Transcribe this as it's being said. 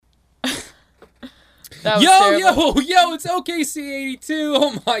That was terrible. Yo, it's OKC82.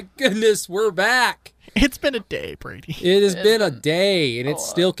 Oh my goodness, we're back. It's been a day, Brady. It has been a day, and it's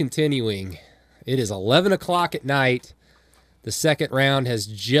still continuing. It is 11 o'clock at night. The second round has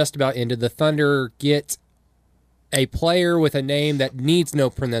just about ended. The Thunder get a player with a name that needs no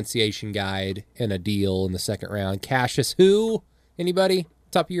pronunciation guide and a deal in the second round. Cassius who? Anybody?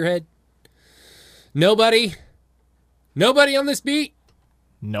 Top of your head? Nobody? Nobody on this beat?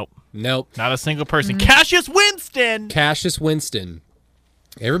 Nope. Nope. Not a single person. Cassius Winston! Cassius Winston.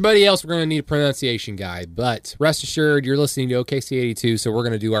 Everybody else, we're going to need a pronunciation guide, but rest assured, you're listening to OKC82, so we're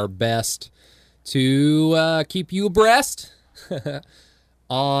going to do our best to keep you abreast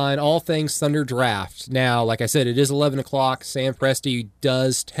on all things Thunder Draft. Now, like I said, it is 11 o'clock. Sam Presti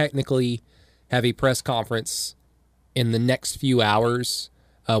does technically have a press conference in the next few hours.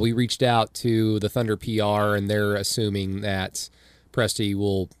 We reached out to the Thunder PR, and they're assuming that Presti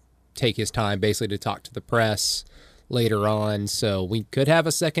will take his time basically to talk to the press later on. So we could have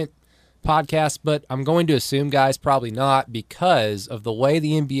a second podcast, but I'm going to assume, guys, probably not because of the way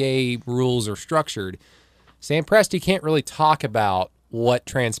the NBA rules are structured. Sam Presti can't really talk about what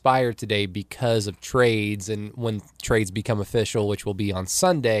transpired today because of trades and when trades become official, which will be on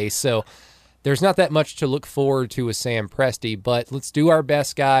Sunday. So there's not that much to look forward to with Sam Presti, but let's do our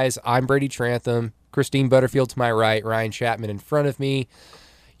best, guys. I'm Brady Trantham, Christine Butterfield to my right, Ryan Chapman in front of me,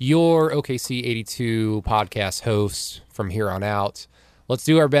 your OKC 82 podcast host from here on out. Let's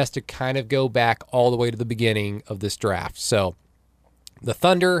do our best to kind of go back all the way to the beginning of this draft. So the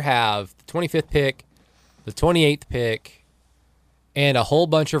Thunder have the 25th pick, the 28th pick, and a whole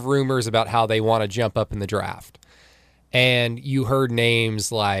bunch of rumors about how they want to jump up in the draft. And you heard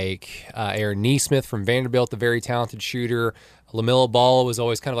names like Aaron Nesmith from Vanderbilt, the very talented shooter. LaMelo Ball was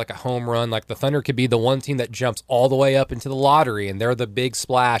always kind of like a home run. Like the Thunder could be the one team that jumps all the way up into the lottery, and they're the big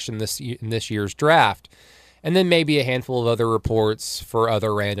splash in this year's draft. And then maybe a handful of other reports for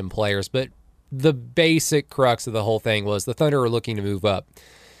other random players. But the basic crux of the whole thing was the Thunder are looking to move up.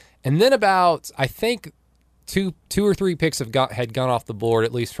 And then about, I think, two or three picks had gone off the board,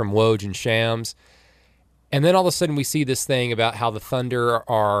 at least from Woj and Shams. And then all of a sudden we see this thing about how the Thunder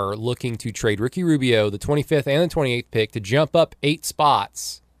are looking to trade Ricky Rubio, the 25th and the 28th pick, to jump up 8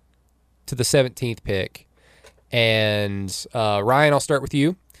 spots to the 17th pick. And Ryan, I'll start with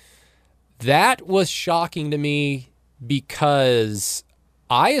you. That was shocking to me because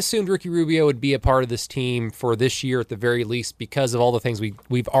I assumed Ricky Rubio would be a part of this team for this year at the very least because of all the things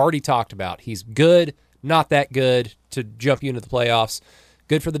we've already talked about. He's good, not that good to jump you into the playoffs,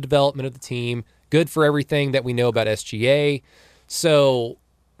 good for the development of the team, good for everything that we know about SGA. So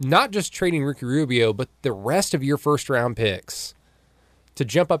not just trading Ricky Rubio, but the rest of your first-round picks to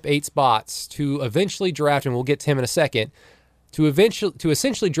jump up 8 spots to eventually draft, and we'll get to him in a second, to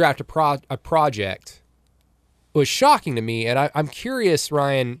essentially draft a project was shocking to me. And I'm curious,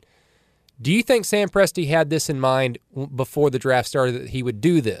 Ryan, do you think Sam Presti had this in mind before the draft started, that he would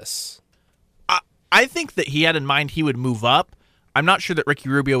do this? I think that he had in mind he would move up. I'm not sure that Ricky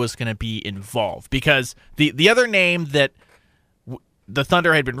Rubio was going to be involved because the other name that the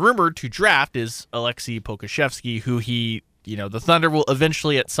Thunder had been rumored to draft is Alexei Pokusevski, who the Thunder will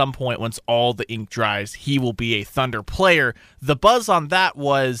eventually at some point, once all the ink dries, he will be a Thunder player. The buzz on that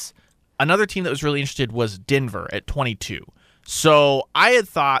was another team that was really interested was Denver at 22. So I had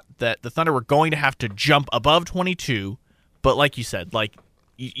thought that the Thunder were going to have to jump above 22, but like you said,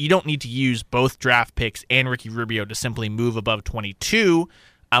 you don't need to use both draft picks and Ricky Rubio to simply move above 22.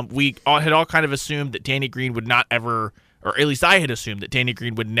 We had all kind of assumed that Danny Green would not ever, or at least I had assumed that Danny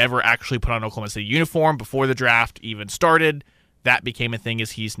Green would never actually put on Oklahoma City uniform before the draft even started. That became a thing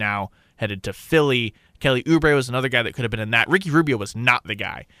as he's now headed to Philly. Kelly Oubre was another guy that could have been in that. Ricky Rubio was not the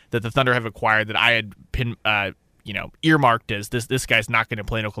guy that the Thunder have acquired that I had earmarked as this guy's not going to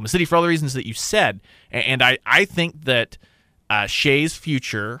play in Oklahoma City for all the reasons that you said. And I think that Shea's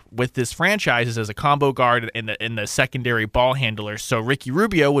future with this franchise is as a combo guard in the secondary ball handler. So Ricky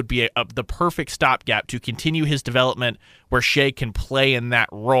Rubio would be the perfect stopgap to continue his development where Shea can play in that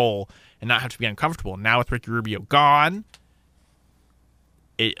role and not have to be uncomfortable. Now with Ricky Rubio gone,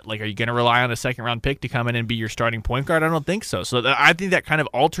 are you going to rely on a second-round pick to come in and be your starting point guard? I don't think so. So I think that kind of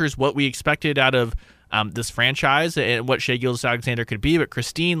alters what we expected out of this franchise and what Shai Gilgeous-Alexander could be. But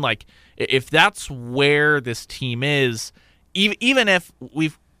Christine, if that's where this team is, even if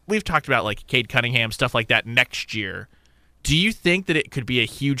we've talked about Cade Cunningham, stuff like that next year, do you think that it could be a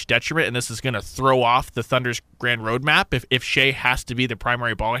huge detriment and this is going to throw off the Thunder's grand roadmap if Shai has to be the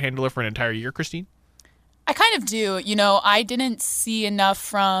primary ball handler for an entire year, Christine? I kind of do. I didn't see enough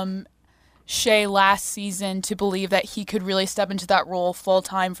from Shea last season to believe that he could really step into that role full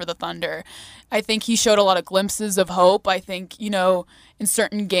time for the Thunder. I think he showed a lot of glimpses of hope. I think, in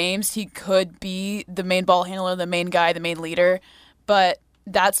certain games he could be the main ball handler, the main guy, the main leader. But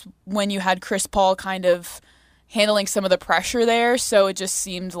that's when you had Chris Paul kind of handling some of the pressure there. So it just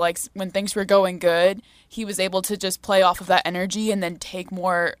seemed like when things were going good, he was able to just play off of that energy and then take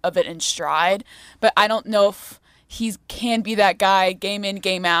more of it in stride. But I don't know if he can be that guy game in,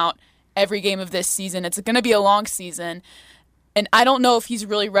 game out, every game of this season. It's going to be a long season. And I don't know if he's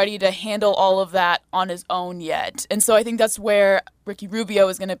really ready to handle all of that on his own yet. And so I think that's where Ricky Rubio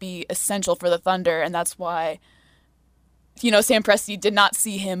is going to be essential for the Thunder. And that's why, Sam Presti did not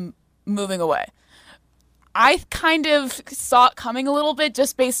see him moving away. I kind of saw it coming a little bit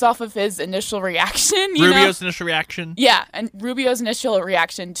just based off of his initial reaction. Rubio's initial reaction? Yeah, and Rubio's initial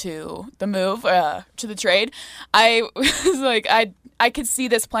reaction to the move, to the trade. I was like, I could see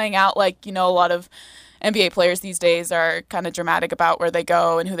this playing out like, a lot of NBA players these days are kind of dramatic about where they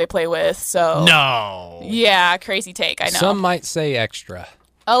go and who they play with. So no. Yeah, crazy take, I know. Some might say extra.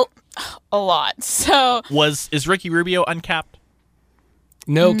 Oh, a lot. So is Ricky Rubio uncapped?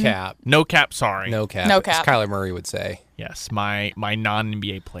 No cap. No cap, sorry. No cap. No As cap. Kyler Murray would say. Yes, my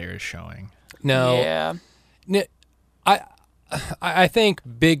non-NBA player is showing. No. Yeah. I think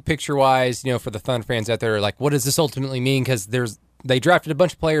big picture wise, for the Thunder fans out there, like, what does this ultimately mean? Because they drafted a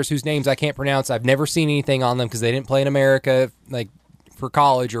bunch of players whose names I can't pronounce. I've never seen anything on them because they didn't play in America, like for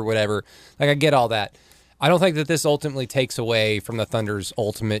college or whatever. Like, I get all that. I don't think that this ultimately takes away from the Thunder's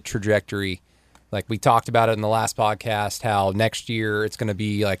ultimate trajectory. Like, we talked about it in the last podcast, how next year it's going to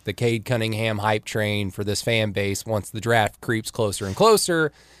be like the Cade Cunningham hype train for this fan base once the draft creeps closer and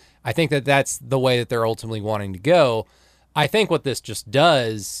closer. I think that that's the way that they're ultimately wanting to go. I think what this just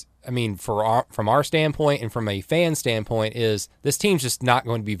does, from our standpoint and from a fan standpoint, is this team's just not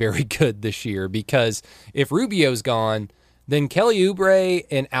going to be very good this year, because if Rubio's gone, then Kelly Oubre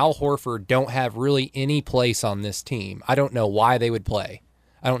and Al Horford don't have really any place on this team. I don't know why they would play.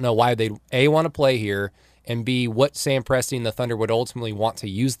 I don't know why they'd, A, want to play here, and B, what Sam Presti and the Thunder would ultimately want to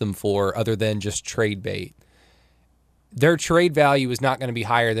use them for other than just trade bait. Their trade value is not going to be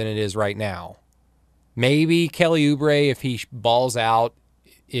higher than it is right now. Maybe Kelly Oubre, if he balls out,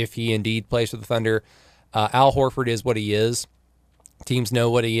 if he indeed plays for the Thunder. Al Horford is what he is. Teams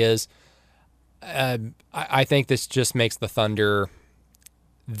know what he is. I think this just makes the Thunder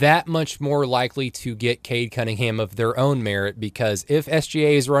that much more likely to get Cade Cunningham of their own merit, because if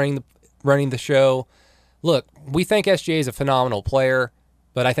SGA is running the show, look, we think SGA is a phenomenal player,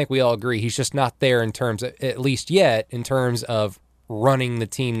 but I think we all agree he's just not there in terms of, at least yet, in terms of running the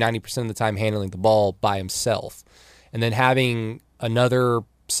team 90% of the time, handling the ball by himself. And then having another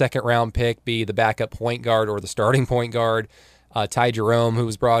second-round pick be the backup point guard or the starting point guard, Ty Jerome, who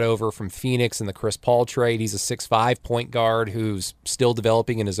was brought over from Phoenix in the Chris Paul trade. He's a 6'5" point guard who's still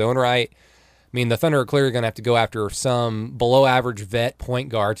developing in his own right. The Thunder are clearly going to have to go after some below-average vet point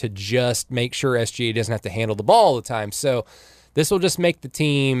guard to just make sure SGA doesn't have to handle the ball all the time. So this will just make the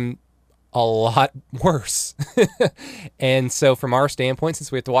team a lot worse. And so from our standpoint, since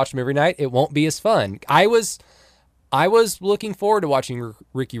we have to watch them every night, it won't be as fun. I was looking forward to watching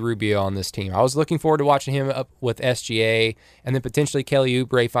Ricky Rubio on this team. I was looking forward to watching him up with SGA, and then potentially Kelly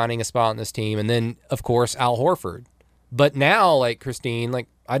Oubre finding a spot on this team, and then, of course, Al Horford. But now, like Christine,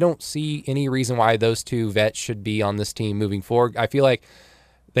 I don't see any reason why those two vets should be on this team moving forward. I feel like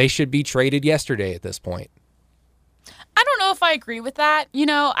they should be traded yesterday at this point. I don't know if I agree with that.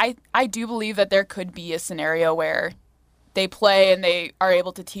 I do believe that there could be a scenario where they play and they are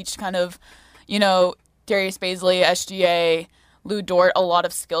able to teach kind of, Darius Baisley, SGA, Lou Dort, a lot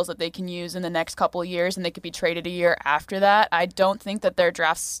of skills that they can use in the next couple of years, and they could be traded a year after that. I don't think that their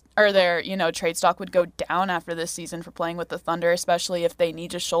drafts or their, trade stock would go down after this season for playing with the Thunder, especially if they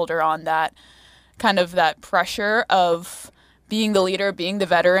need to shoulder on that kind of that pressure of being the leader, being the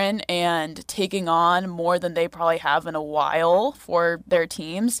veteran, and taking on more than they probably have in a while for their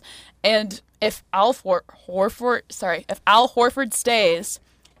teams. And if Al Horford stays,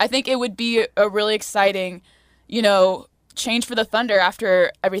 I think it would be a really exciting, change for the Thunder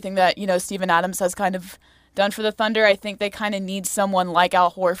after everything that, Steven Adams has kind of done for the Thunder. I think they kind of need someone like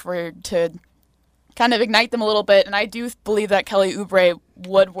Al Horford to kind of ignite them a little bit. And I do believe that Kelly Oubre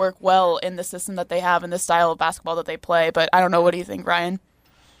would work well in the system that they have and the style of basketball that they play. But I don't know. What do you think, Ryan?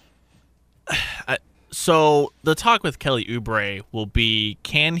 So the talk with Kelly Oubre will be,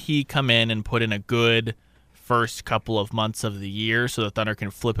 can he come in and put in a good first couple of months of the year so the Thunder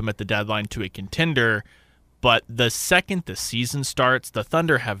can flip him at the deadline to a contender? But the second the season starts, the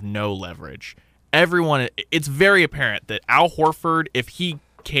Thunder have no leverage. It's very apparent that Al Horford, if he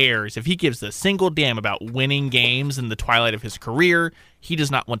cares, if he gives a single damn about winning games in the twilight of his career, he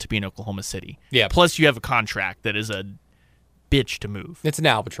does not want to be in Oklahoma City. Yeah. Plus, you have a contract that is a bitch to move. It's an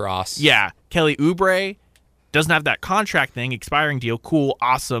albatross. Yeah. Kelly Oubre doesn't have that contract thing, expiring deal. Cool,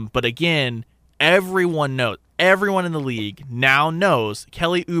 awesome. But again, everyone in the league now knows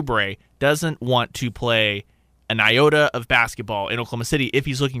Kelly Oubre doesn't want to play an iota of basketball in Oklahoma City if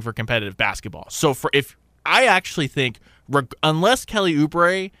he's looking for competitive basketball. So if I actually think, unless Kelly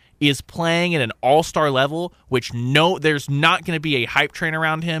Oubre is playing at an all-star level, which there's not going to be a hype train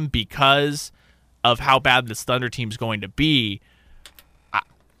around him because of how bad this Thunder team's going to be,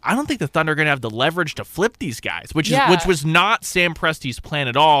 I don't think the Thunder are going to have the leverage to flip these guys, which was not Sam Presti's plan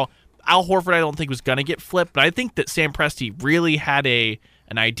at all. Al Horford, I don't think, was going to get flipped, but I think that Sam Presti really had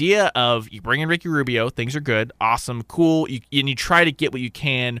an idea of, you bring in Ricky Rubio, things are good, awesome, cool, and you try to get what you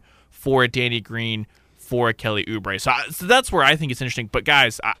can for a Danny Green, for a Kelly Oubre. So that's where I think it's interesting. But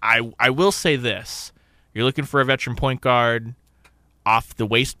guys, I will say this: you're looking for a veteran point guard off the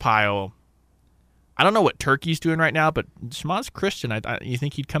waste pile. I don't know what Turkey's doing right now, but Shamaz Christian, you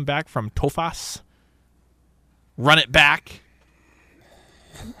think he'd come back from Tofas? Run it back?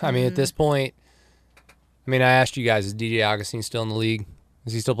 I mean, at this point, I asked you guys, is DJ Augustine still in the league?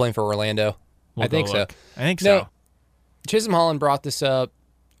 Is he still playing for Orlando? I think so. I think so. Chisholm Holland brought this up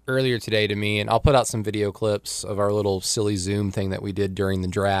earlier today to me, and I'll put out some video clips of our little silly Zoom thing that we did during the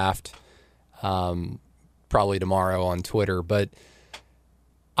draft, probably tomorrow on Twitter. But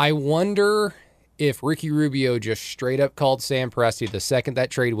I wonder if Ricky Rubio just straight up called Sam Presti the second that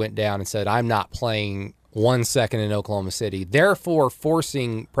trade went down and said, I'm not playing 1 second in Oklahoma City, therefore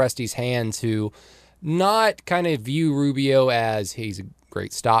forcing Presti's hand to not kind of view Rubio as he's a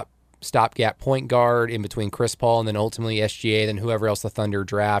great stopgap point guard in between Chris Paul and then ultimately SGA, then whoever else the Thunder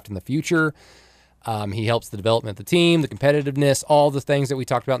draft in the future. He helps the development of the team, the competitiveness, all the things that we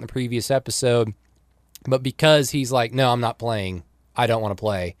talked about in the previous episode. But because he's like, no, I'm not playing, I don't want to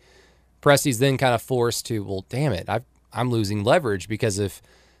play, Presti's then kind of forced to, well, damn it, I'm losing leverage, because if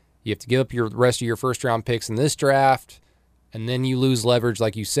you have to give up the rest of your first-round picks in this draft, and then you lose leverage,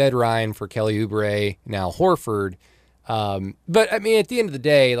 like you said, Ryan, for Kelly Oubre, now Horford. But, at the end of the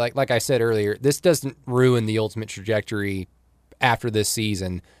day, like I said earlier, this doesn't ruin the ultimate trajectory after this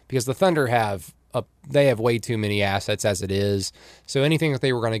season, because the Thunder have way too many assets as it is. So anything that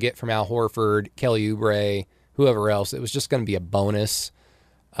they were going to get from Al Horford, Kelly Oubre, whoever else, it was just going to be a bonus.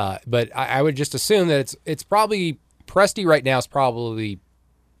 But I would just assume that it's probably, Presti right now is probably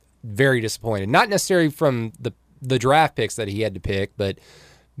very disappointed. Not necessarily from the draft picks that he had to pick, but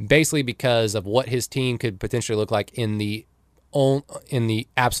basically because of what his team could potentially look like in the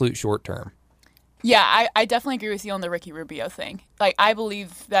absolute short term. Yeah, I definitely agree with you on the Ricky Rubio thing. I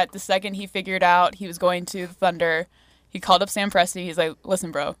believe that the second he figured out he was going to the Thunder, he called up Sam Presti. He's like,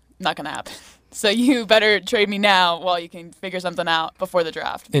 listen, bro, not going to happen. So you better trade me now while you can figure something out before the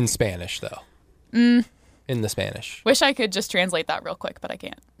draft. In Spanish, though. In the Spanish. Wish I could just translate that real quick, but I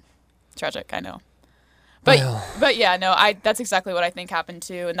can't. Tragic, I know. But yeah, no, that's exactly what I think happened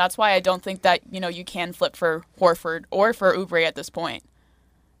too, and that's why I don't think that you can flip for Horford or for Oubre at this point.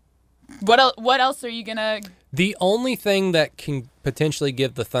 What else are you gonna? The only thing that can potentially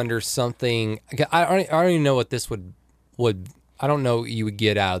give the Thunder something, I don't even know what this would I don't know what you would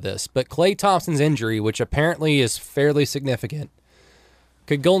get out of this, but Klay Thompson's injury, which apparently is fairly significant,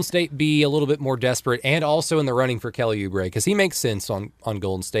 could Golden State be a little bit more desperate and also in the running for Kelly Oubre? Because he makes sense on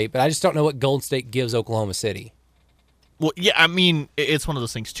Golden State, but I just don't know what Golden State gives Oklahoma City. Well, yeah, it's one of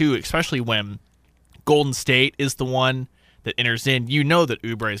those things too, especially when Golden State is the one that enters in. You know that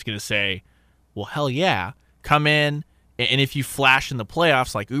Oubre is going to say, well, hell yeah, come in, and if you flash in the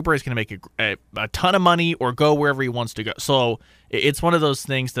playoffs, Oubre is going to make a ton of money or go wherever he wants to go. So it's one of those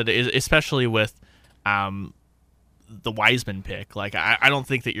things that is, especially with the Wiseman pick. I don't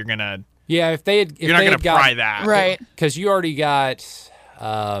think that you're gonna. Yeah, you're not gonna pry that, right? Because you already got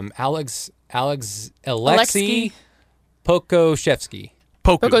Alexei Pokuševski.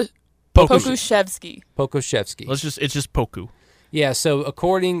 Pokuševski. It's just Poku. Yeah. So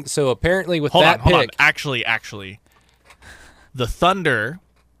apparently with Hold that on. pick, Actually, the Thunder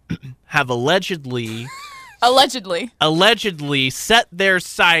have allegedly set their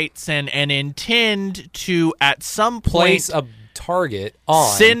sights and intend to at some point place a target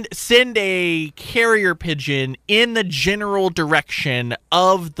on send a carrier pigeon in the general direction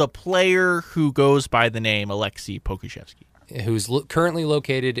of the player who goes by the name Alexei Pokuševski, who's currently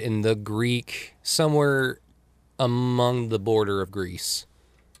located in the Greek, somewhere among the border of Greece.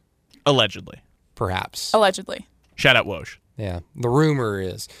 Allegedly. Perhaps. Allegedly. Shout out Woj. Yeah, the rumor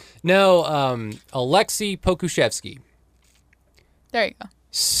is. No, Alexei Pokuševski. There you go.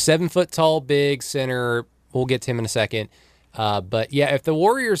 7-foot tall, big center. We'll get to him in a second. But yeah, if the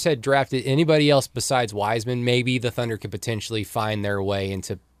Warriors had drafted anybody else besides Wiseman, maybe the Thunder could potentially find their way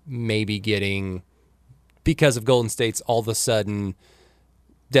into maybe getting, because of Golden State's all of a sudden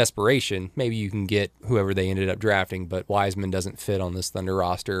desperation, maybe you can get whoever they ended up drafting, but Wiseman doesn't fit on this Thunder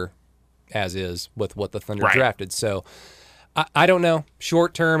roster as is with what the Thunder drafted. So I don't know.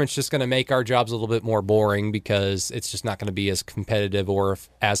 Short term, it's just going to make our jobs a little bit more boring because it's just not going to be as competitive or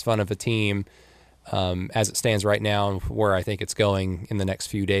as fun of a team as it stands right now and where I think it's going in the next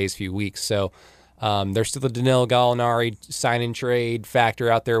few days, few weeks. So there's still the Danilo Gallinari sign-and trade factor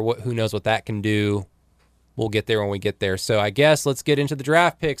out there. Who knows what that can do? We'll get there when we get there. So I guess let's get into the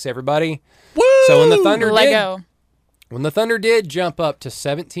draft picks, everybody. Woo! So when the Thunder did jump up to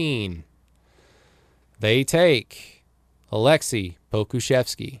 17, they take Alexei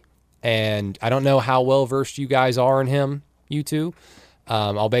Pokusevski. And I don't know how well-versed you guys are in him, you two.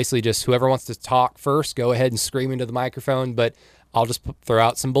 I'll basically just, whoever wants to talk first, go ahead and scream into the microphone, but I'll just throw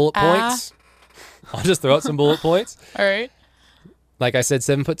out some bullet points. I'll just throw out some bullet points. All right. Like I said,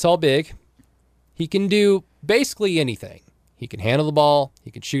 7 foot tall, big. He can do basically anything. He can handle the ball. He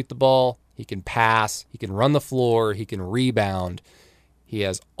can shoot the ball. He can pass. He can run the floor. He can rebound. He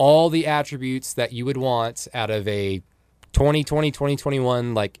has all the attributes that you would want out of a 2020,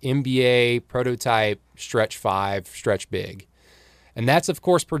 2021, like NBA prototype stretch 5, stretch big. And that's, of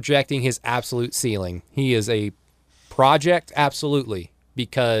course, projecting his absolute ceiling. He is a project, absolutely,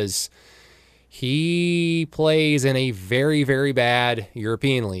 because he plays in a very, very bad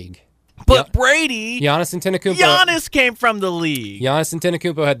European league. But Brady, Giannis Antetokounmpo. Giannis came from the league. Giannis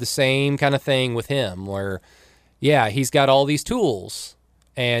Antetokounmpo had the same kind of thing with him where, yeah, he's got all these tools.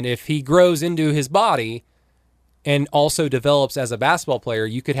 And if he grows into his body and also develops as a basketball player,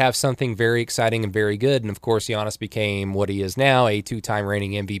 you could have something very exciting and very good. And, of course, Giannis became what he is now, a 2-time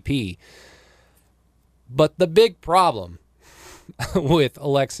reigning MVP. But the big problem with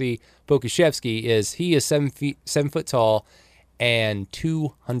Alexei Pokusevski is he is 7 foot tall and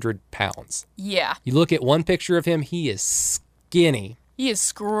 200 pounds. Yeah. You look at one picture of him, he is skinny. He is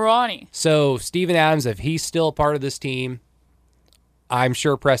scrawny. So Steven Adams, if he's still a part of this team, I'm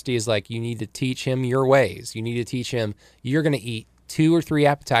sure Presti is like, you need to teach him your ways. You need to teach him you're going to eat 2 or 3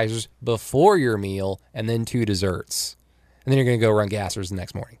 appetizers before your meal and then 2 desserts. And then you're going to go run gassers the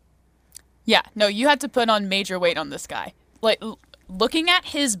next morning. Yeah. No, you had to put on major weight on this guy. Like, looking at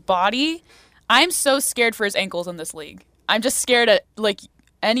his body, I'm so scared for his ankles in this league. I'm just scared that, like,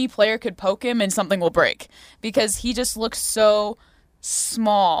 any player could poke him and something will break because he just looks so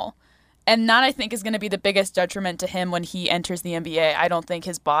small. And that, I think, is going to be the biggest detriment to him when he enters the NBA. I don't think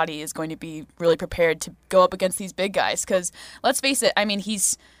his body is going to be really prepared to go up against these big guys because, let's face it, I mean,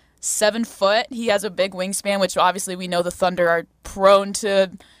 he's 7 foot. He has a big wingspan, which obviously we know the Thunder are prone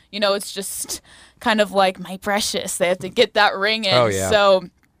to, you know, it's just kind of like my precious. They have to get that ring in. Oh, yeah. So,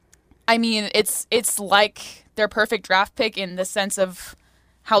 I mean, it's like their perfect draft pick in the sense of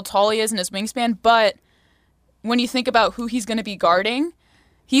how tall he is and his wingspan. But when you think about who he's going to be guarding,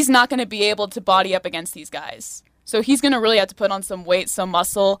 he's not going to be able to body up against these guys. So he's going to really have to put on some weight, some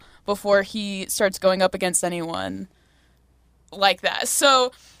muscle before he starts going up against anyone like that.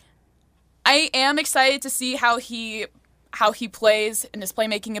 So I am excited to see how he plays and his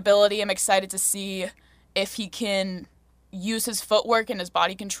playmaking ability. I'm excited to see if he can use his footwork and his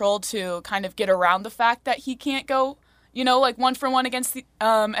body control to kind of get around the fact that he can't go, you know, like 1-for-1 against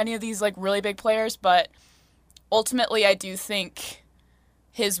any of these like really big players. But ultimately, I do think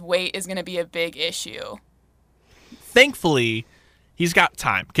his weight is going to be a big issue. Thankfully, he's got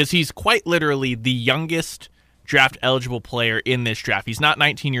time because he's quite literally the youngest draft-eligible player in this draft. He's not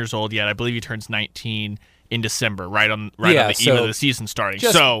 19 years old yet. I believe he turns 19 in December, right on the eve of the season starting.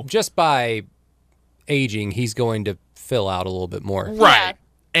 Just by aging, he's going to fill out a little bit more. Right.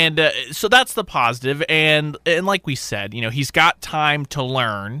 And so that's the positive. And like we said, you know, he's got time to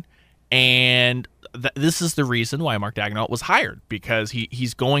learn. And this is the reason why Mark Daigneault was hired, because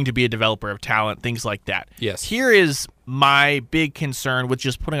he's going to be a developer of talent, things like that. Yes. Here is my big concern with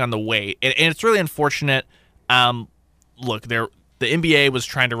just putting on the weight. And it's really unfortunate. Look, the NBA was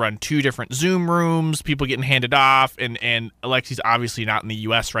trying to run 2 different Zoom rooms, people getting handed off, and Alexei's obviously not in the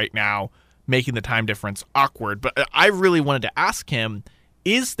U.S. right now, making the time difference awkward. But I really wanted to ask him,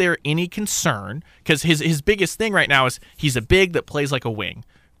 is there any concern? Because his biggest thing right now is he's a big that plays like a wing.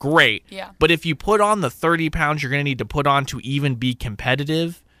 Great. Yeah. But if you put on the 30 pounds you're going to need to put on to even be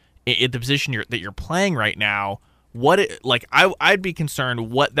competitive in the position that you're playing right now, I'd be concerned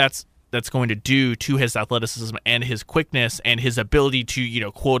what that's going to do to his athleticism and his quickness and his ability to, you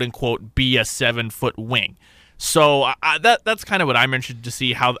know, quote unquote, be a 7-foot wing. So that's kind of what I'm interested to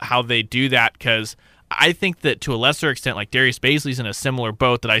see how they do that, because I think that to a lesser extent, like Darius Baisley's in a similar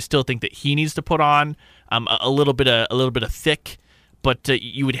boat, that I still think that he needs to put on a little bit of thick, but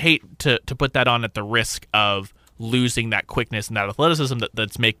you would hate to put that on at the risk of losing that quickness and that athleticism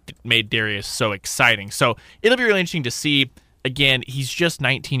that's made Darius so exciting. So it'll be really interesting to see. Again, he's just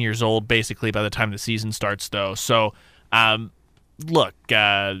 19 years old basically by the time the season starts, though. So look,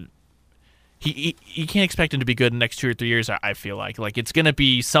 you can't expect him to be good in the next 2 or 3 years. I feel like it's going to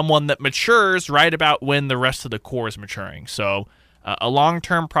be someone that matures right about when the rest of the core is maturing. So a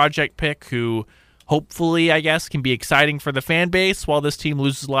long-term project pick who hopefully, I guess, can be exciting for the fan base while this team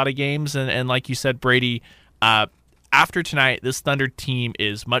loses a lot of games. And like you said, Brady, after tonight, this Thunder team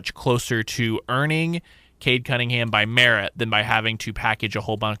is much closer to earning Cade Cunningham by merit than by having to package a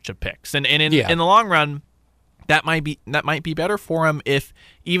whole bunch of picks. And in the long run, that might be better for him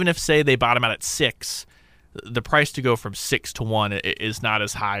even if say they bottom out at 6, the price to go from 6 to 1 is not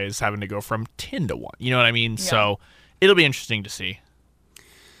as high as having to go from 10 to 1. You know what I mean? Yeah. So it'll be interesting to see.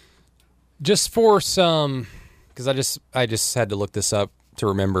 Just for some, because I just had to look this up to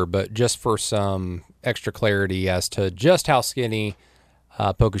remember, but just for some extra clarity as to just how skinny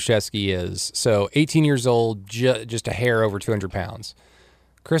Pokusevski is. So 18 years old, just a hair over 200 pounds.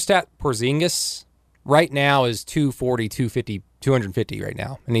 Kristaps Porzingis right now is 240, 250, 250 right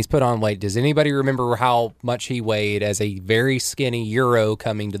now, and he's put on weight. Does anybody remember how much he weighed as a very skinny Euro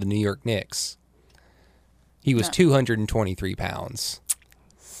coming to the New York Knicks? He was 223 pounds.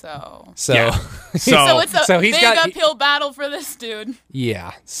 So yeah. so it's a he's big got, uphill battle for this dude.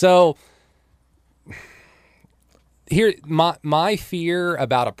 Yeah. So here, my fear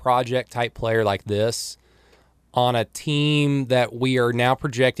about a project type player like this on a team that we are now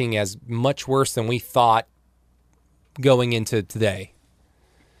projecting as much worse than we thought going into today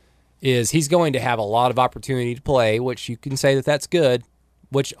is he's going to have a lot of opportunity to play, which you can say that that's good,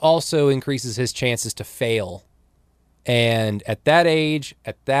 which also increases his chances to fail. And at that age,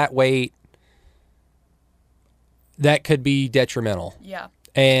 at that weight, that could be detrimental. Yeah.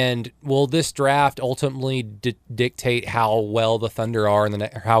 And will this draft ultimately dictate how well the Thunder are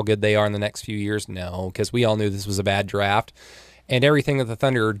or how good they are in the next few years? No, because we all knew this was a bad draft. And everything that the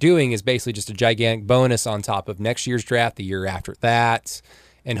Thunder are doing is basically just a gigantic bonus on top of next year's draft, the year after that.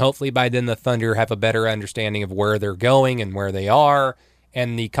 And hopefully by then the Thunder have a better understanding of where they're going and where they are.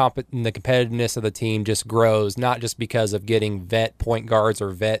 And the competitiveness of the team just grows, not just because of getting vet point guards or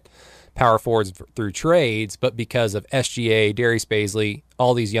vet power forwards through trades, but because of SGA, Darius Baisley,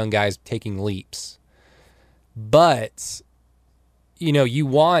 all these young guys taking leaps. But, you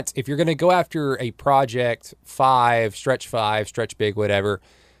want, if you're going to go after a project 5, stretch big, whatever,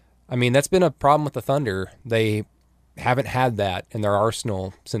 I mean, that's been a problem with the Thunder. They haven't had that in their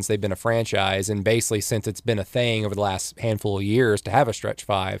arsenal since they've been a franchise, and basically since it's been a thing over the last handful of years to have a stretch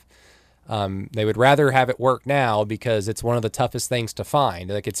 5. They would rather have it work now because it's one of the toughest things to find.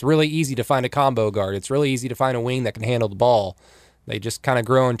 Like, it's really easy to find a combo guard. It's really easy to find a wing that can handle the ball. They just kind of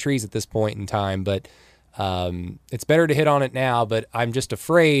grow on trees at this point in time, but it's better to hit on it now. But I'm just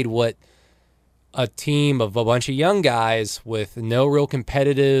afraid what a team of a bunch of young guys with no real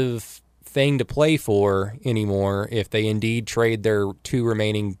competitive thing to play for anymore, if they indeed trade their 2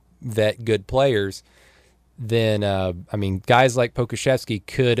 remaining vet good players, then, guys like Pokusevski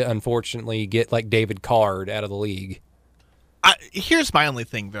could unfortunately get like David Card out of the league. Here's my only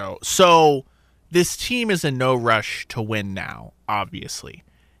thing, though. So this team is in no rush to win now, obviously.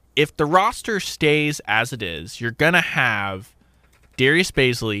 If the roster stays as it is, you're going to have Darius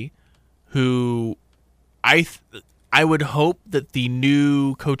Baisley, who I would hope that the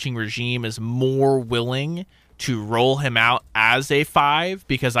new coaching regime is more willing to roll him out as a 5,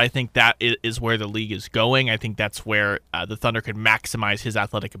 because I think that is where the league is going. I think that's where the Thunder could maximize his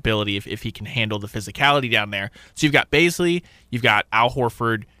athletic ability if he can handle the physicality down there. So you've got Baisley, you've got Al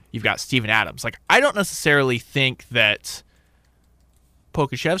Horford, you've got Steven Adams. Like, I don't necessarily think that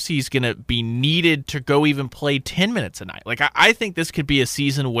Pokusevski is going to be needed to go even play 10 minutes a night. Like, I think this could be a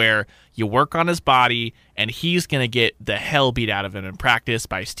season where you work on his body and he's going to get the hell beat out of him in practice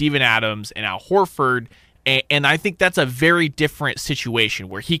by Steven Adams and Al Horford. And I think that's a very different situation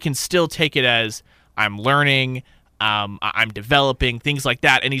where he can still take it as, I'm learning, I'm developing, things like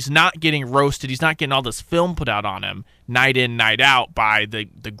that. And he's not getting roasted. He's not getting all this film put out on him night in, night out by the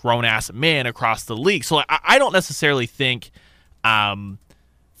grown-ass men across the league. So I don't necessarily think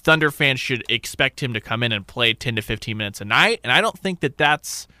Thunder fans should expect him to come in and play 10 to 15 minutes a night. And I don't think that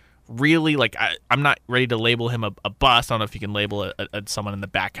that's really like I'm not ready to label him a bust. I don't know if you can label someone in the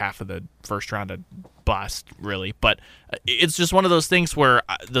back half of the first round a bust, really, but it's just one of those things where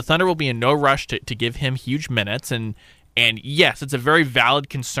the Thunder will be in no rush to give him huge minutes, and yes, it's a very valid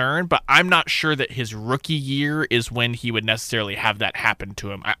concern, but I'm not sure that his rookie year is when he would necessarily have that happen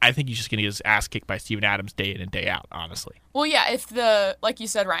to him. I think he's just going to get his ass kicked by Steven Adams day in and day out, honestly. Well, yeah, like you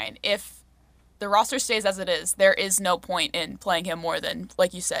said, Ryan, if the roster stays as it is, there is no point in playing him more than,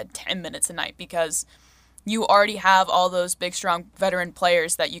 like you said, 10 minutes a night, because you already have all those big, strong veteran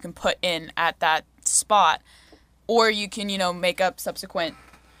players that you can put in at that spot, or you can, make up subsequent,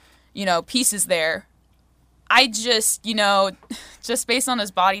 pieces there. I just, just based on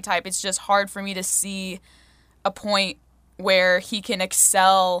his body type, it's just hard for me to see a point where he can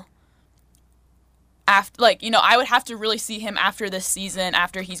excel after, I would have to really see him after this season,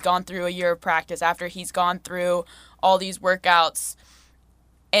 after he's gone through a year of practice, after he's gone through all these workouts,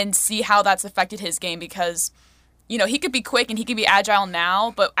 and see how that's affected his game, because, he could be quick and he could be agile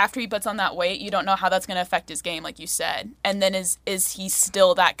now, but after he puts on that weight, you don't know how that's going to affect his game, like you said. And then is he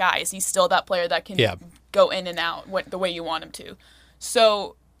still that guy? Is he still that player that can go in and out the way you want him to?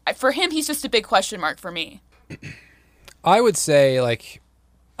 So for him, he's just a big question mark for me. I would say,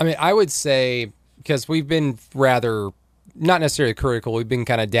 because we've been rather, not necessarily critical, we've been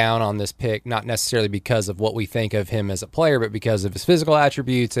kind of down on this pick, not necessarily because of what we think of him as a player, but because of his physical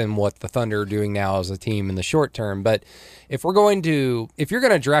attributes and what the Thunder are doing now as a team in the short term. But if you're going to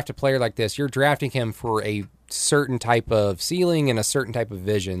draft a player like this, you're drafting him for a certain type of ceiling and a certain type of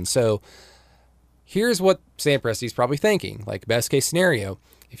vision. So here's what Sam Presti's probably thinking. Like, best case scenario,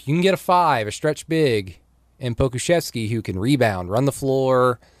 if you can get a 5, a stretch big, and Pokusevski who can rebound, run the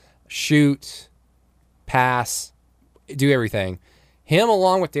floor, shoot, pass, do everything. Him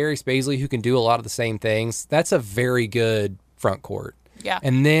along with Darius Bazley, who can do a lot of the same things, that's a very good front court. Yeah.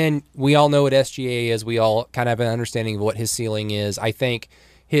 And then we all know what SGA is. We all kind of have an understanding of what his ceiling is. I think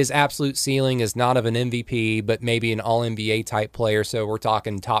his absolute ceiling is not of an MVP, but maybe an all-NBA type player. So we're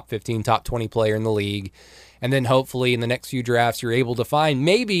talking top 15, top 20 player in the league. And then hopefully in the next few drafts, you're able to find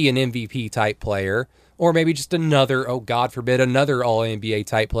maybe an MVP type player, or maybe just another, oh God forbid, another all-NBA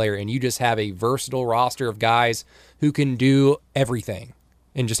type player, and you just have a versatile roster of guys who can do everything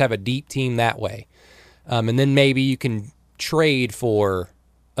and just have a deep team that way. And then maybe you can trade for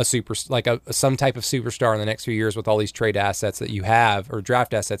a some type of superstar in the next few years with all these trade assets that you have, or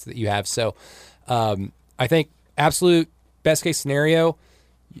draft assets that you have. So I think absolute best case scenario,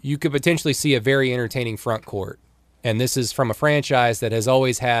 you could potentially see a very entertaining front court. And this is from a franchise that has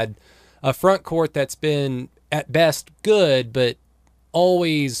always had a front court that's been at best good, but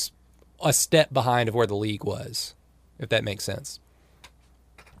always a step behind of where the league was, if that makes sense.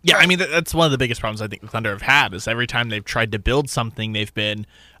 Yeah, I mean, that's one of the biggest problems I think the Thunder have had, is every time they've tried to build something, they've been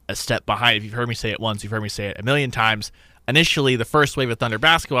a step behind. If you've heard me say it once, you've heard me say it a million times. Initially, the first wave of Thunder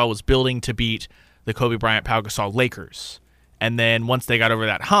basketball was building to beat the Kobe Bryant, Pau Gasol Lakers. And then once they got over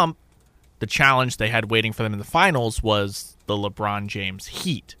that hump, the challenge they had waiting for them in the finals was the LeBron James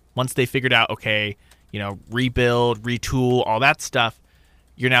Heat. Once they figured out, okay, rebuild, retool, all that stuff,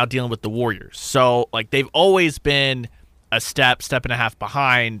 you're now dealing with the Warriors. So, they've always been a step and a half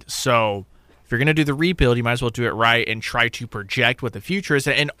behind. So, if you're going to do the rebuild, you might as well do it right and try to project what the future is.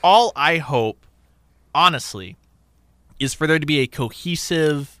 And all I hope, honestly, is for there to be a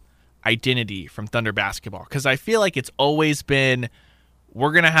cohesive identity from Thunder basketball. Because I feel like it's always been,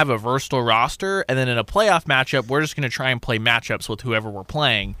 we're going to have a versatile roster, and then in a playoff matchup, we're just going to try and play matchups with whoever we're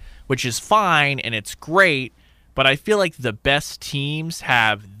playing, which is fine and it's great, but I feel like the best teams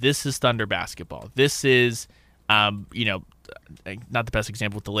have, this is Thunder basketball. This is, not the best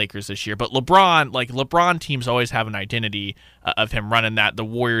example with the Lakers this year, but LeBron teams always have an identity of him running that. The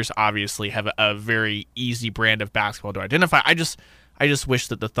Warriors obviously have a very easy brand of basketball to identify. I just wish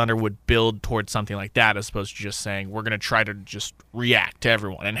that the Thunder would build towards something like that, as opposed to just saying we're going to try to just react to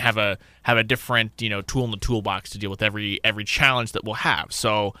everyone and have a different tool in the toolbox to deal with every challenge that we'll have.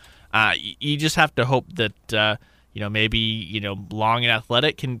 So you just have to hope that maybe long and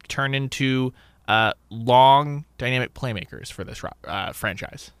athletic can turn into long dynamic playmakers for this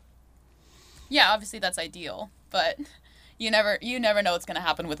franchise. Yeah, obviously that's ideal, but you never know what's going to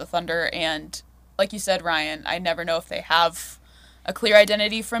happen with the Thunder, and like you said, Ryan, I never know if they have a clear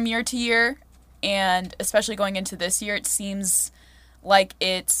identity from year to year, and especially going into this year, it seems like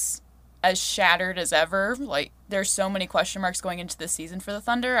it's as shattered as ever. Like, there's so many question marks going into this season for the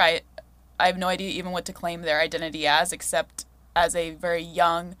Thunder. I have no idea even what to claim their identity as, except as a very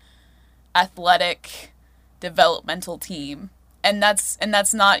young, athletic, developmental team. And that's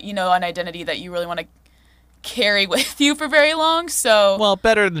not, an identity that you really want to carry with you for very long. So Well,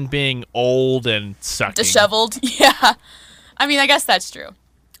 better than being old and sucking. disheveled. Yeah. I mean, I guess that's true.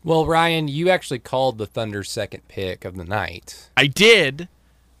 Well, Ryan, you actually called the Thunder's second pick of the night. I did.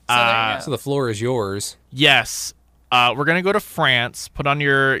 So there you So go. the floor is yours. Yes. We're going to go to France. Get out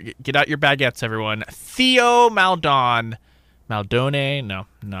your baguettes, everyone. Theo Maldon. Maldone?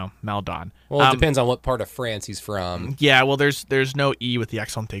 No, Maldon. Well, it depends on what part of France he's from. Yeah, well, there's no E with the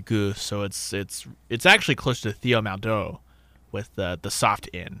accent aigu, so it's actually close to Theo Maldon with the soft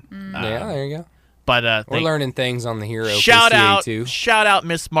N. Yeah, there you go. But We're learning things on the Hero shout KCA2. out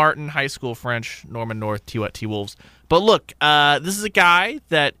Miss Martin, high school French, Norman North, T Wolves. But look, this is a guy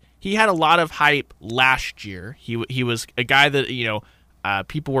that he had a lot of hype last year. He was a guy that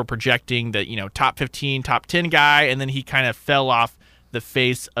people were projecting that top 15, top 10 guy, and then he kind of fell off the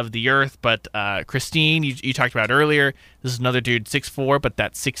face of the earth. But Christine, you talked about earlier, this is another dude, 6'4", but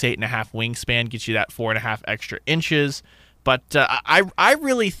that 6'8.5" wingspan gets you that 4.5 extra inches. But I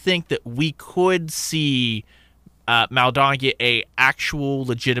really think that we could see Maldon get a actual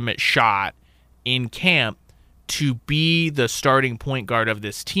legitimate shot in camp to be the starting point guard of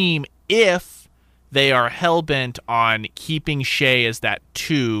this team if they are hell-bent on keeping Shea as that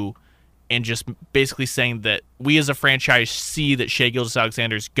 2 and just basically saying that we as a franchise see that Shea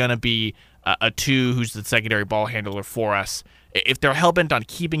Gilgeous-Alexander is going to be a 2 who's the secondary ball handler for us. If they're hell-bent on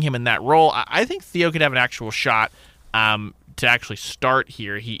keeping him in that role, I think Theo could have an actual shot to actually start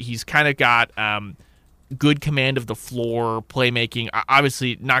here. He's kind of got good command of the floor, playmaking.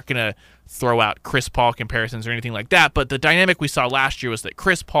 Obviously not going to throw out Chris Paul comparisons or anything like that, but the dynamic we saw last year was that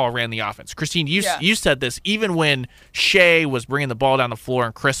Chris Paul ran the offense. Christine, you said this, even when Shea was bringing the ball down the floor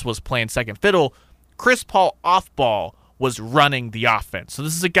and Chris was playing second fiddle, Chris Paul off ball was running the offense. So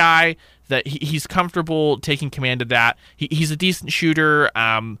this is a guy that he's comfortable taking command of that. He's a decent shooter.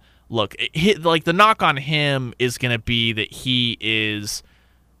 Look, the knock on him is going to be that he is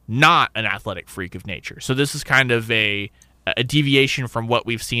not an athletic freak of nature. So this is kind of a deviation from what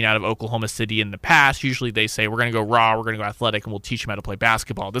we've seen out of Oklahoma City in the past. Usually they say, we're going to go raw, we're going to go athletic, and we'll teach him how to play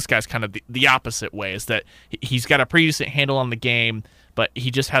basketball. This guy's kind of the opposite way, is that he's got a pretty decent handle on the game, but he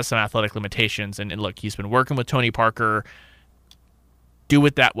just has some athletic limitations. And look, he's been working with Tony Parker. Do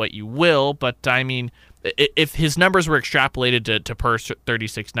with that what you will, but I mean, if his numbers were extrapolated to per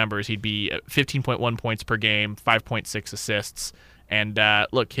 36 numbers, he'd be 15.1 points per game, 5.6 assists, and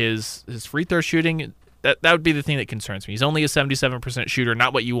look, his free throw shooting, that would be the thing that concerns me. He's only a 77% shooter,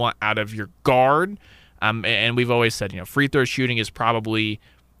 not what you want out of your guard. And we've always said, free throw shooting is probably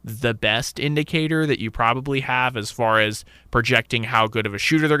the best indicator that you probably have as far as projecting how good of a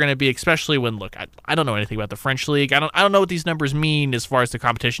shooter they're going to be, especially when, look, I don't know anything about the French league. I don't know what these numbers mean as far as the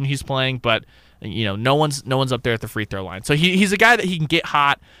competition he's playing, but no one's up there at the free throw line. So he's a guy that he can get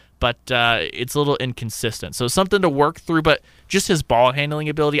hot, but it's a little inconsistent. So something to work through, but just his ball handling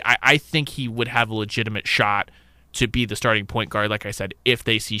ability, I think he would have a legitimate shot to be the starting point guard, like I said, if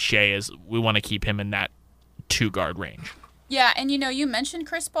they see Shea as we want to keep him in that 2-guard range. Yeah, and you mentioned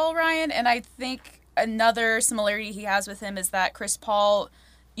Chris Paul, Ryan, and I think another similarity he has with him is that Chris Paul,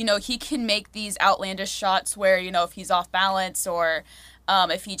 he can make these outlandish shots where, if he's off balance or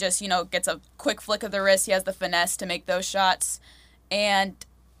if he just, gets a quick flick of the wrist, he has the finesse to make those shots. And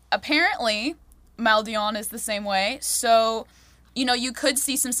apparently, Maldon is the same way. So, you could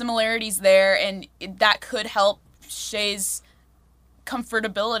see some similarities there, and that could help Shea's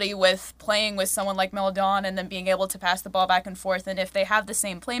comfortability with playing with someone like Maldon and then being able to pass the ball back and forth. And if they have the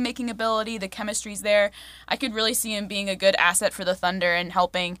same playmaking ability, the chemistry's there, I could really see him being a good asset for the Thunder and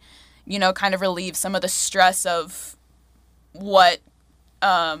helping, kind of relieve some of the stress of what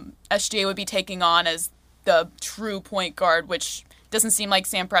SGA would be taking on as the true point guard, which doesn't seem like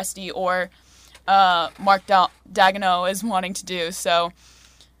Sam Presti or Mark Daigneault is wanting to do. So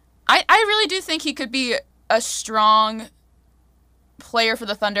I really do think he could be a strong player for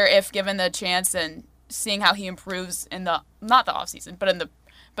the Thunder if given the chance, and seeing how he improves in the not the offseason, but in the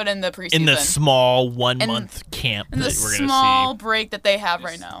preseason. In the small 1 month camp that we're going to see. The small break that they have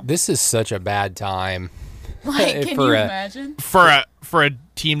right now. This is such a bad time. Can you imagine? For a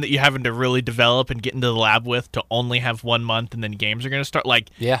team that you're having to really develop and get into the lab with to only have 1 month and then games are going to start.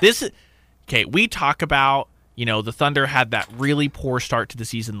 Okay, we talk about, the Thunder had that really poor start to the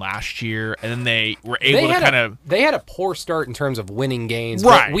season last year, and then they were able to They had a poor start in terms of winning games.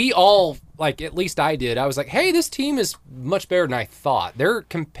 Right. But we all, at least I did, I was like, hey, this team is much better than I thought. They're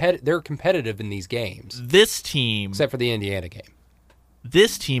competitive in these games. This team... Except for the Indiana game.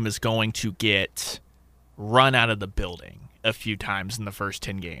 This team is going to get run out of the building. a few times in the first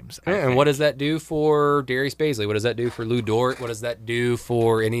 10 games. I And think. what does that do for Darius Baisley? What does that do for Lou Dort? What does that do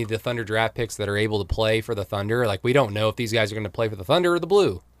for any of the Thunder draft picks that are able to play for the Thunder? Like, we don't know if these guys are going to play for the Thunder or the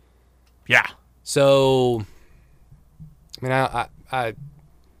Blue. Yeah. So, I mean, I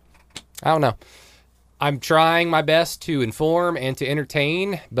don't know. I'm trying my best to inform and to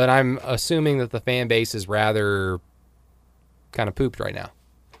entertain, but I'm assuming that the fan base is rather kind of pooped right now.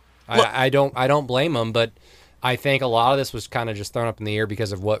 Well- I don't blame them, but I think a lot of this was kind of just thrown up in the air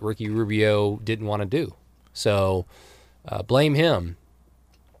because of what Ricky Rubio didn't want to do. So blame him.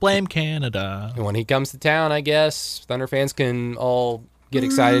 Blame Canada. And when he comes to town, I guess Thunder fans can all get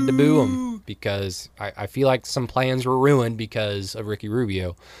excited to boo him because I feel like some plans were ruined because of Ricky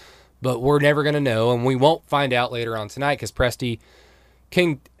Rubio. But we're never going to know, and we won't find out later on tonight because Presty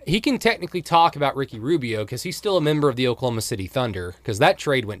can technically talk about Ricky Rubio because he's still a member of the Oklahoma City Thunder because that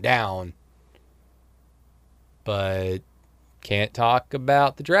trade went down. But can't talk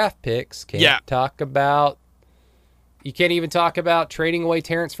about the draft picks. You can't even talk about trading away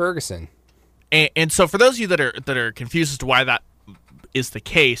Terrence Ferguson. And so for those of you that are confused as to why that is the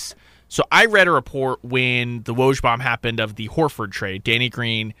case, so I read a report when the Woj bomb happened of the Horford trade, Danny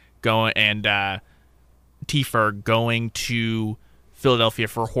Green going and T-Ferg going to Philadelphia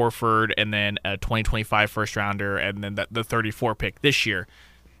for Horford and then a 2025 first rounder and then the 34 pick this year.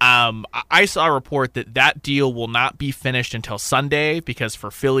 I saw a report that deal will not be finished until Sunday because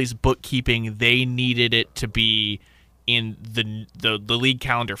for Philly's bookkeeping, they needed it to be in the league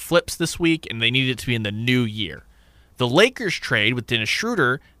calendar flips this week, and they needed it to be in the new year. The Lakers trade with Dennis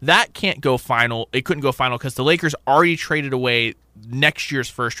Schroeder, that can't go final. It couldn't go final because the Lakers already traded away next year's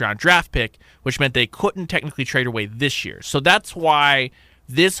first-round draft pick, which meant they couldn't technically trade away this year. So that's why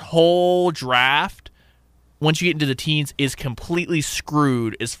this whole draft, once you get into the teens, is completely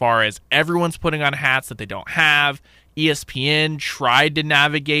screwed as far as everyone's putting on hats that they don't have. ESPN tried to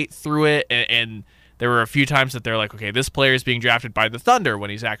navigate through it, and there were a few times that they're like, okay, this player is being drafted by the Thunder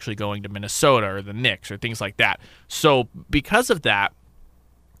when he's actually going to Minnesota or the Knicks or things like that. So because of that,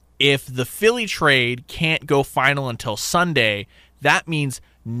 if the Philly trade can't go final until Sunday, that means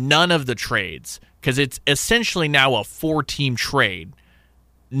none of the trades, because it's essentially now a 4-team trade.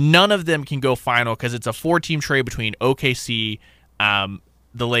 None of them can go final because it's a 4-team trade between OKC,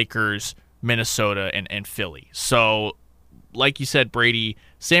 the Lakers, Minnesota, and Philly. So, like you said, Brady,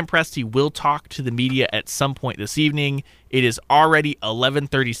 Sam Presti will talk to the media at some point this evening. It is already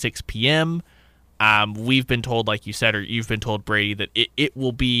 11:36 p.m. We've been told, like you said, or you've been told, Brady, that it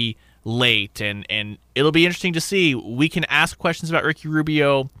will be late, and it'll be interesting to see. We can ask questions about Ricky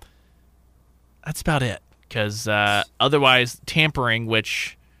Rubio. That's about it, because otherwise tampering,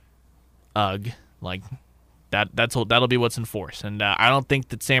 which, like that'll be what's enforced, and I don't think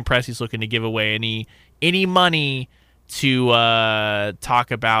that Sam Presti's looking to give away any money to talk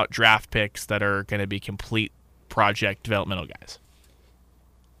about draft picks that are going to be complete project developmental guys.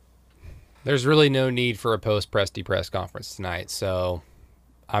 There's really no need for a post-Presti press conference tonight, so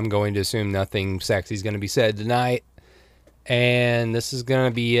I'm going to assume nothing sexy is going to be said tonight, and this is going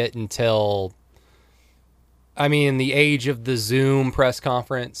to be it until, I mean, in the age of the Zoom press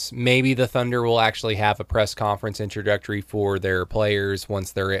conference, maybe the Thunder will actually have a press conference introductory for their players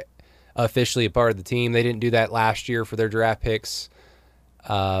once they're officially a part of the team. They didn't do that last year for their draft picks,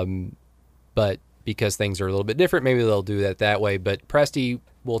 but because things are a little bit different, maybe they'll do that way. But Presti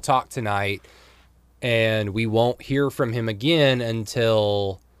will talk tonight, and we won't hear from him again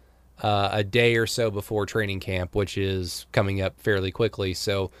until a day or so before training camp, which is coming up fairly quickly.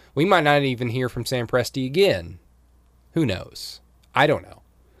 So we might not even hear from Sam Presti again. Who knows? I don't know.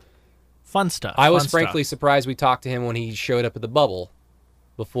 Fun stuff. I was frankly surprised we talked to him when he showed up at the bubble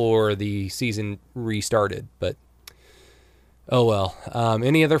before the season restarted, but oh well.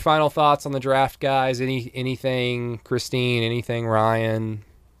 Any other final thoughts on the draft, guys? Anything, Christine? Anything, Ryan?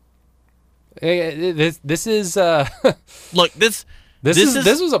 Hey, this is look, this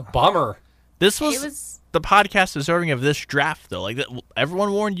was a bummer. This was the podcast deserving of this draft, though. Like,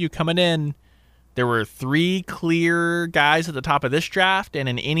 everyone warned you coming in. There were 3 clear guys at the top of this draft, and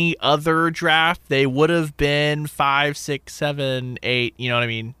in any other draft, they would have been 5, 6, 7, 8. You know what I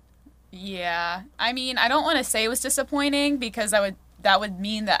mean? Yeah. I mean, I don't want to say it was disappointing because that would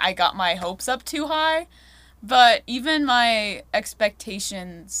mean that I got my hopes up too high. But even my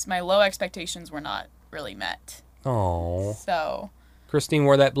low expectations were not really met. Oh. So. Christine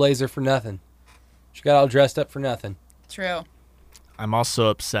wore that blazer for nothing. She got all dressed up for nothing. True. I'm also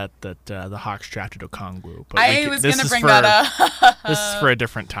upset that the Hawks drafted Okongwu. But I was going to bring that up. This is for a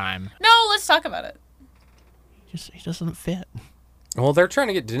different time. No, let's talk about it. He doesn't fit. Well, they're trying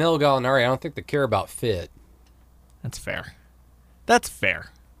to get Danilo Gallinari. I don't think they care about fit. That's fair. That's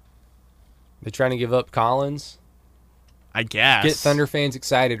fair. They're trying to give up Collins. I guess. Get Thunder fans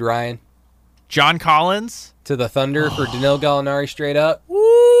excited, Ryan. John Collins To the Thunder for Danilo Gallinari straight up.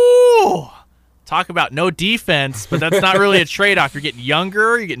 Woo! Talk about no defense, but that's not really a trade-off. You're getting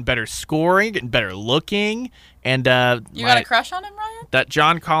younger, you're getting better scoring, you're getting better looking, and You got a crush on him, Ryan? that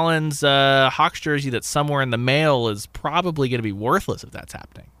John Collins Hawks jersey that's somewhere in the mail is probably going to be worthless if that's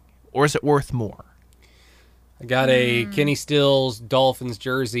happening. Or is it worth more? I got a Kenny Stills Dolphins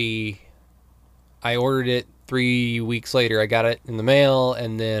jersey. I ordered it 3 weeks later. I got it in the mail,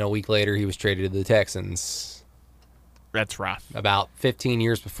 and then a week later he was traded to the Texans. That's rough. About 15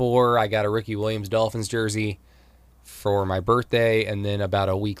 years before, I got a Ricky Williams Dolphins jersey for my birthday, and then about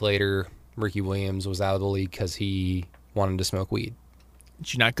a week later, Ricky Williams was out of the league because he wanted to smoke weed.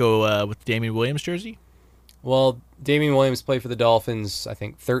 Did you not go with the Damian Williams jersey? Well, Damian Williams played for the Dolphins, I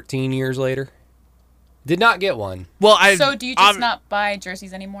think, 13 years later. Did not get one. Well, So do you just not buy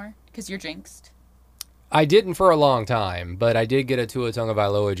jerseys anymore because you're jinxed? I didn't for a long time, but I did get a Tua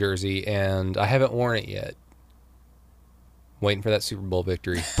Tagovailoa jersey, and I haven't worn it yet. Waiting for that Super Bowl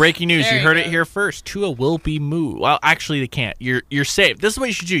victory. Breaking news, There you you heard go. it here first. Tua will be moved. Well, actually, they can't. You're safe. This is what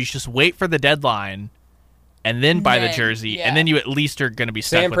you should do. You should just wait for the deadline and then buy the Then, jersey, yeah. and then you at least are going to be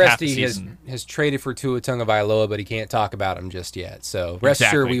stuck Sam with half the Presti season. has traded for Tua Tagovailoa, but he can't talk about him just yet. So rest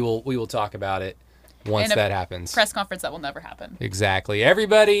assured, we will talk about it once In a that happens. Press conference that will never happen. Exactly.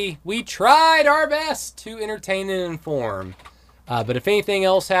 Everybody, we tried our best to entertain and inform. But if anything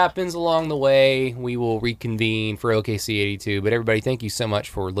else happens along the way, we will reconvene for OKC 82. But everybody, thank you so much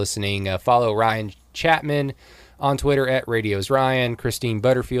for listening. Follow Ryan Chapman on Twitter at Radios Ryan, Christine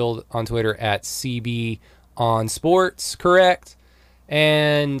Butterfield on Twitter at CB on Sports, correct?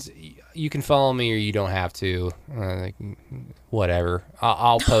 And you can follow me or you don't have to. Whatever.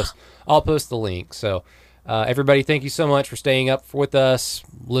 I'll post the link. So everybody, thank you so much for staying up with us,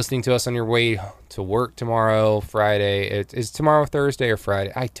 listening to us on your way to work tomorrow, Friday. Is tomorrow Thursday or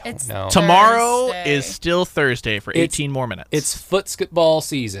Friday? I don't It's know. Tomorrow Thursday. is still Thursday for 18 more minutes. It's football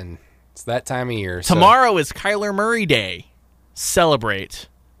season. It's that time of year. so- Tomorrow is Kyler Murray Day. Celebrate.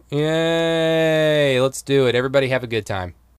 Yay. Let's do it. Everybody have a good time.